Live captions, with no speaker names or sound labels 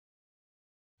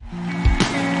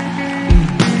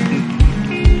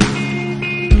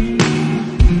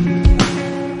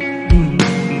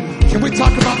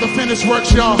finished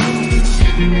works, y'all.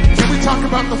 Can we talk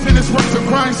about the finished works of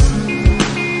Christ?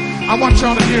 I want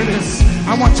y'all to hear this.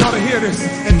 I want y'all to hear this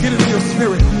and get it in your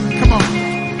spirit. Come on.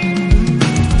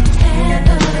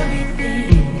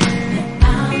 Everything that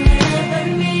I'll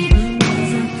ever need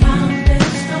was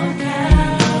accomplished on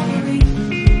Calvary.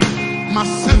 My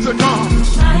sins are gone.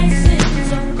 My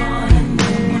sins are gone. No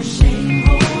more shame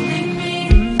holding me.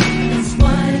 That's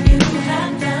what you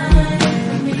have done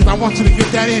for me. Because I want you to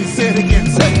get that in. Say it again.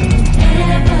 Say it.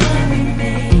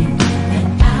 Everything that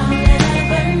I'll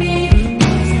ever need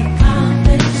was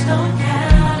accomplished on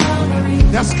Calvary.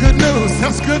 That's good news.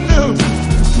 That's good news.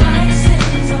 My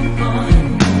sins are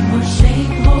gone. No more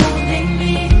shame holding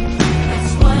me.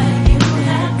 That's what you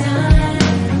have done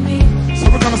for me. So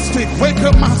we're going to speak. Wake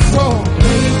up my soul.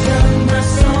 Wake up my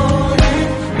soul and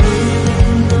live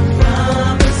in the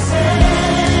promises.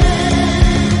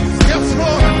 Yes,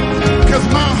 Lord. Because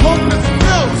my hope is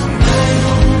built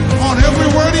on every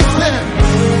word he said.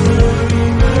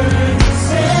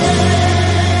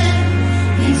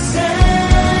 He said,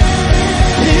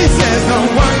 He says the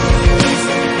word.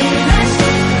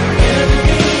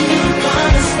 everything you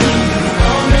promised me,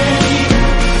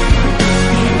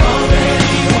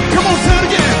 Come on, say it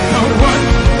again. The word.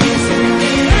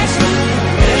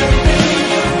 everything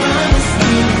you promised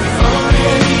me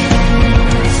already.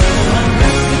 So I'm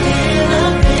resting in the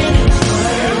finished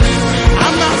work.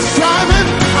 I'm not striving.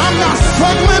 I'm not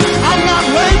struggling. I'm not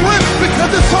laboring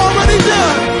because it's already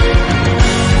done.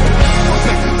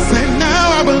 Say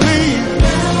now I believe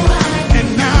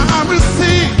and now I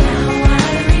receive. Now I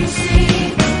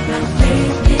receive my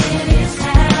faith, it is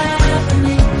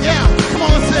happening. Yeah, come on,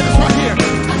 let's say this right here.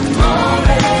 I'm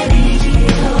already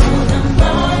healed, I'm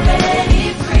already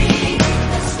free.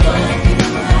 That's what you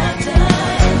have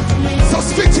done for me. So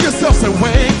speak to yourself. Say,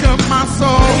 wake up my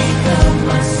soul. Wake up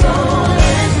my soul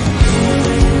and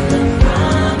live the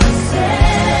promises.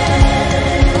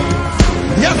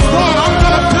 Yes, Lord, I'm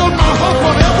going to build my hope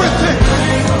on everything.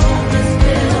 My hope is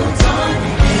built on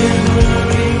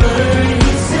every word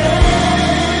he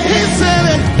said. He said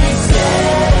it.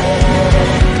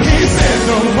 He said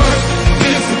the word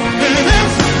is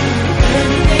finished.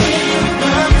 Everything you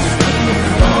promised me is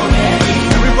already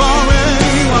And we've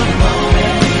already won.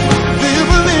 Do you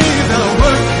believe the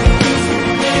word?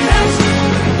 finished.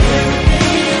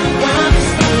 Everything you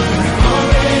promised me is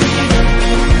already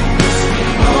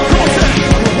Come on, say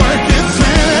it. The work is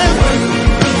finished.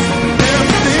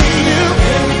 Everything you.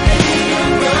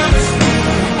 promised me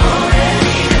already.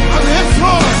 Yes,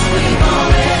 Lord. We've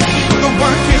already The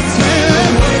work is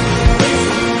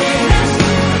finished.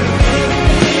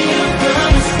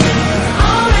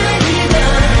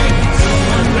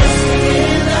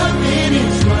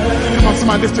 Come on,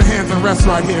 somebody lift your hands and rest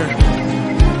right here.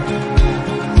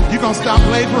 You're going to stop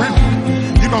laboring.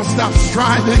 You're going to stop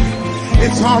striving.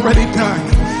 It's already done.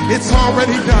 It's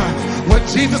already done. What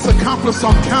Jesus accomplished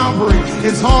on Calvary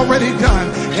is already done.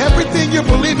 Everything you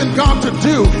believe in God to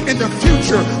do in the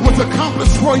future was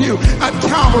accomplished for you at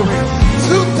Calvary.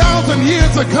 2,000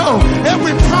 years ago,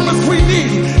 every promise we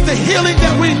need, the healing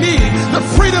that we need, the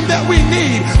freedom that we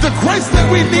need, the grace that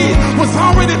we need was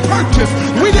already purchased.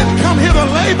 We didn't come here to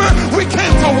labor. We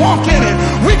came to walk in it.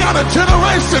 We got a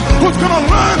generation who's going to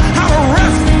learn how to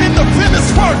rest in the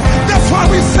finished work. That's why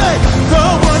we say the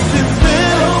work is finished.